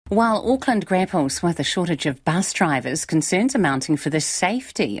While Auckland grapples with a shortage of bus drivers, concerns are mounting for the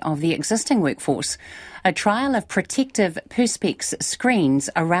safety of the existing workforce. A trial of protective perspex screens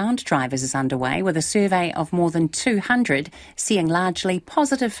around drivers is underway, with a survey of more than 200 seeing largely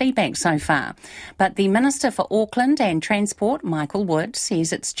positive feedback so far. But the Minister for Auckland and Transport, Michael Wood,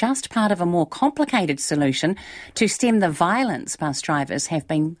 says it's just part of a more complicated solution to stem the violence bus drivers have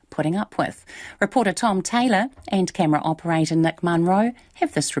been putting up with. Reporter Tom Taylor and camera operator Nick Munro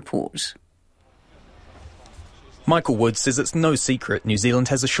have this report. Michael Wood says it's no secret New Zealand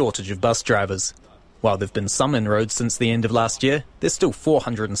has a shortage of bus drivers. While there have been some inroads since the end of last year, there's still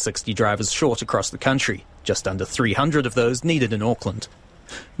 460 drivers short across the country, just under 300 of those needed in Auckland.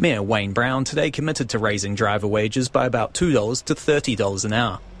 Mayor Wayne Brown today committed to raising driver wages by about $2 to $30 an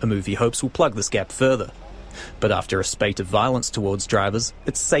hour, a move he hopes will plug this gap further. But after a spate of violence towards drivers,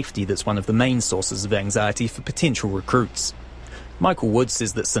 it's safety that's one of the main sources of anxiety for potential recruits. Michael Wood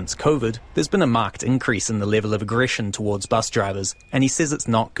says that since COVID, there's been a marked increase in the level of aggression towards bus drivers, and he says it's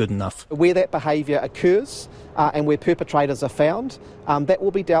not good enough. Where that behaviour occurs and where perpetrators are found, that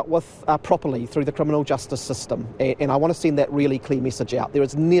will be dealt with properly through the criminal justice system. And I want to send that really clear message out. There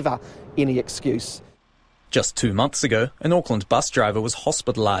is never any excuse. Just 2 months ago, an Auckland bus driver was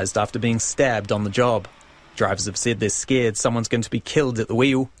hospitalised after being stabbed on the job. Drivers have said they're scared someone's going to be killed at the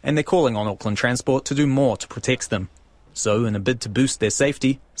wheel, and they're calling on Auckland Transport to do more to protect them. So, in a bid to boost their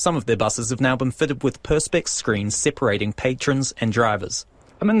safety, some of their buses have now been fitted with perspex screens separating patrons and drivers.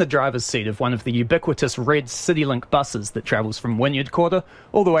 I'm in the driver's seat of one of the ubiquitous red CityLink buses that travels from Wynyard Quarter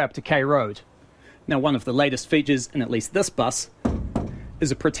all the way up to K Road. Now, one of the latest features in at least this bus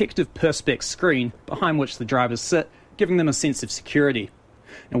is a protective perspex screen behind which the drivers sit, giving them a sense of security.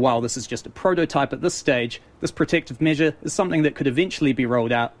 And while this is just a prototype at this stage, this protective measure is something that could eventually be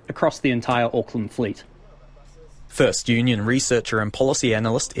rolled out across the entire Auckland fleet. First Union researcher and policy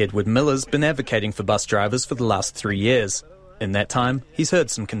analyst Edward Miller's been advocating for bus drivers for the last 3 years. In that time, he's heard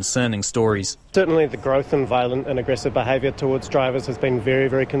some concerning stories. Certainly the growth in violent and aggressive behaviour towards drivers has been very,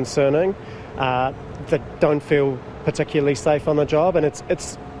 very concerning. They don't feel particularly safe on the job, and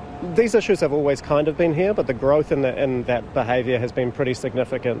it's these issues have always kind of been here, but the growth in that behaviour has been pretty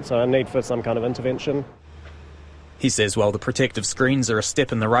significant, so a need for some kind of intervention. He says while the protective screens are a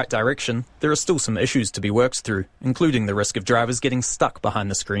step in the right direction, there are still some issues to be worked through, including the risk of drivers getting stuck behind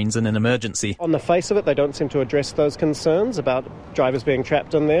the screens in an emergency. On the face of it, they don't seem to address those concerns about drivers being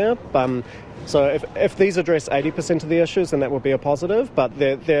trapped in there. So if these address 80% of the issues, then that would be a positive, but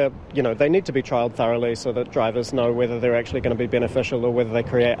they need to be trialled thoroughly so that drivers know whether they're actually going to be beneficial or whether they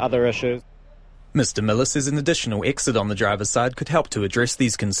create other issues. Mr Miller says an additional exit on the driver's side could help to address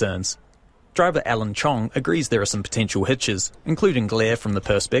these concerns. Driver Alan Chong agrees there are some potential hitches, including glare from the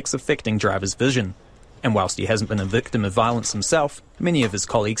perspex affecting drivers' vision. And whilst he hasn't been a victim of violence himself, many of his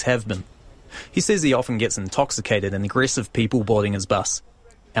colleagues have been. He says he often gets intoxicated and aggressive people boarding his bus.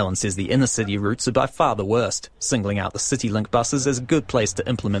 Alan says the inner city routes are by far the worst, singling out the CityLink buses as a good place to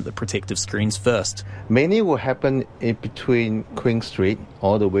implement the protective screens first. Many will happen in between Queen Street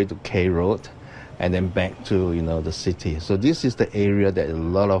all the way to K Road, and then back to the city. So this is the area that a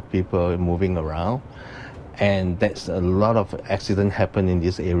lot of people are moving around, and that's a lot of accidents happen in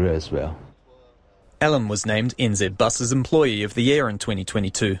this area as well. Alan was named NZ Bus's Employee of the Year in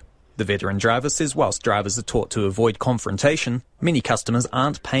 2022. The veteran driver says whilst drivers are taught to avoid confrontation, many customers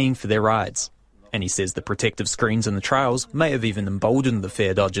aren't paying for their rides. And he says the protective screens in the trials may have even emboldened the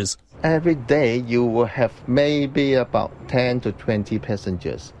fare dodgers. Every day you will have maybe about 10 to 20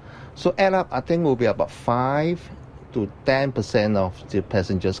 passengers. So add up, I think will be about 5 to 10% of the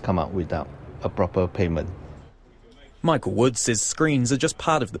passengers come out without a proper payment. Michael Wood says screens are just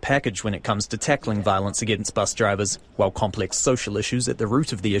part of the package when it comes to tackling violence against bus drivers, while complex social issues at the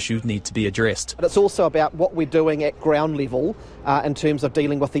root of the issue need to be addressed. But it's also about what we're doing at ground level in terms of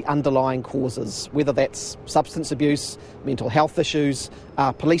dealing with the underlying causes, whether that's substance abuse, mental health issues,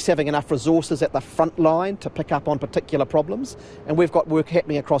 police having enough resources at the front line to pick up on particular problems, and we've got work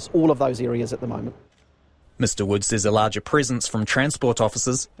happening across all of those areas at the moment. Mr Wood says a larger presence from transport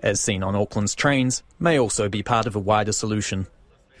officers, as seen on Auckland's trains, may also be part of a wider solution.